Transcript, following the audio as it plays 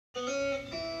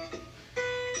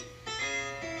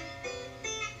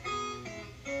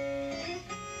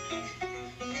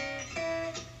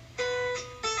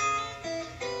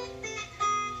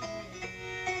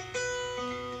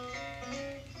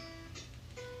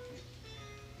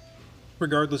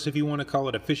Regardless if you want to call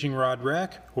it a fishing rod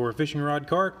rack or a fishing rod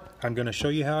cart, I'm going to show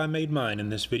you how I made mine in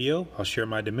this video. I'll share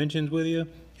my dimensions with you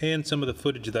and some of the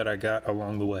footage that I got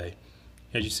along the way.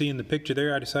 As you see in the picture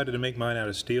there, I decided to make mine out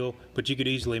of steel, but you could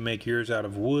easily make yours out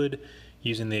of wood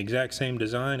using the exact same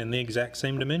design and the exact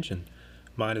same dimension.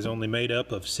 Mine is only made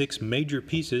up of 6 major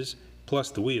pieces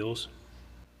plus the wheels.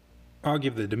 I'll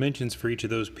give the dimensions for each of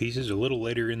those pieces a little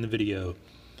later in the video.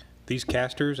 These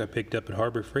casters I picked up at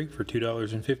Harbor Freight for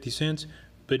 $2.50,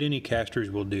 but any casters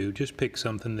will do. Just pick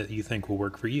something that you think will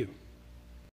work for you.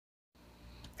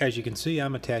 As you can see,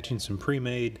 I'm attaching some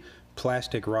pre-made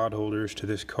plastic rod holders to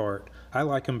this cart. I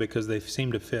like them because they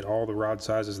seem to fit all the rod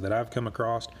sizes that I've come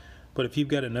across, but if you've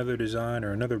got another design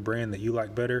or another brand that you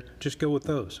like better, just go with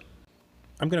those.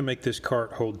 I'm going to make this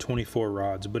cart hold 24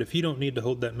 rods, but if you don't need to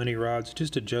hold that many rods,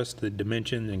 just adjust the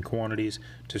dimensions and quantities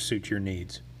to suit your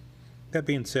needs. That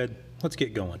being said, let's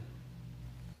get going.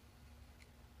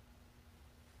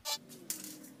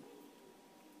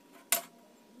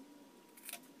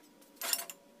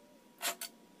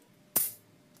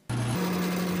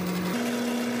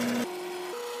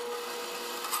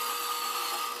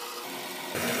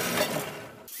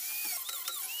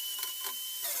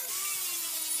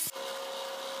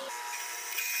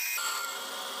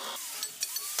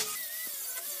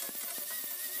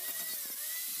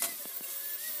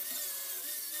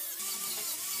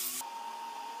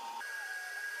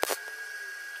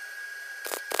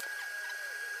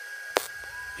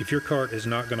 If your cart is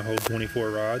not going to hold 24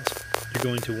 rods, you're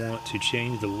going to want to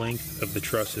change the length of the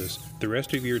trusses. The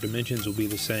rest of your dimensions will be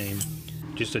the same.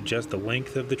 Just adjust the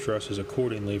length of the trusses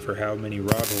accordingly for how many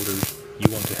rod holders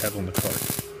you want to have on the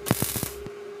cart.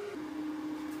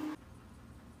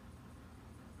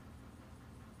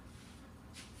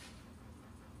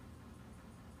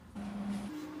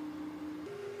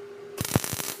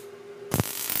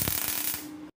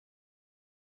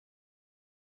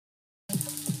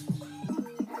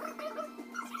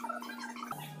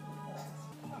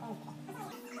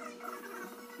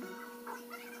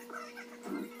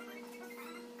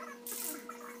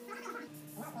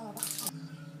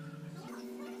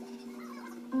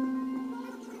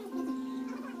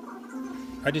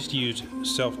 I just used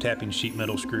self-tapping sheet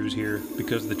metal screws here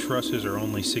because the trusses are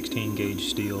only 16 gauge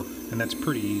steel, and that's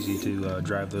pretty easy to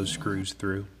drive those screws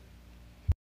through.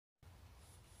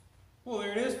 Well,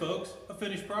 there it is, folks, a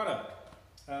finished product.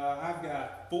 I've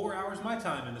got 4 hours of my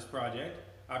time in this project.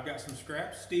 I've got some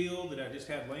scrap steel that I just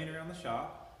had laying around the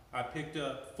shop. I picked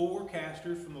up 4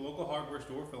 casters from the local hardware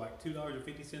store for like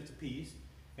 $2.50 a piece,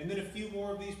 and then a few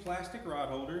more of these plastic rod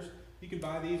holders. You can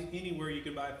buy these anywhere you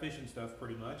can buy fishing stuff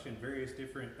pretty much in various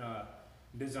different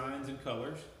designs and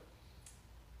colors.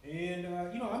 And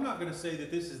you know, I'm not going to say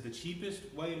that this is the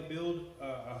cheapest way to build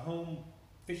a home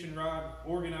fishing rod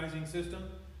organizing system.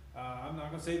 I'm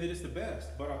not going to say that it's the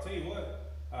best, but I'll tell you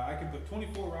what, I can put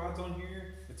 24 rods on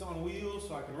here. It's on wheels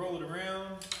so I can roll it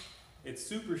around. It's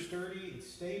super sturdy, it's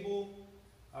stable.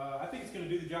 I think it's going to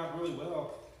do the job really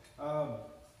well.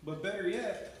 But better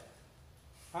yet,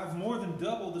 I've more than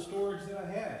doubled the storage that I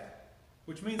had,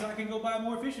 which means I can go buy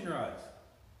more fishing rods.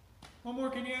 What more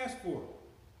can you ask for?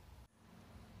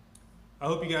 I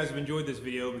hope you guys have enjoyed this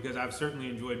video because I've certainly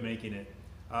enjoyed making it.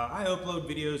 I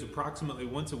upload videos approximately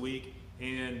once a week,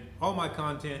 and all my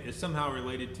content is somehow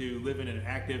related to living an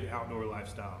active outdoor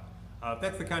lifestyle. If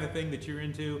that's the kind of thing that you're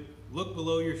into, look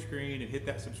below your screen and hit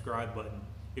that subscribe button.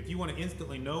 If you want to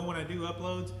instantly know when I do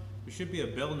uploads, there should be a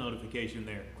bell notification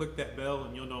there. Click that bell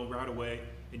and you'll know right away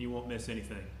and you won't miss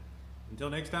anything. Until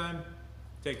next time,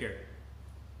 take care.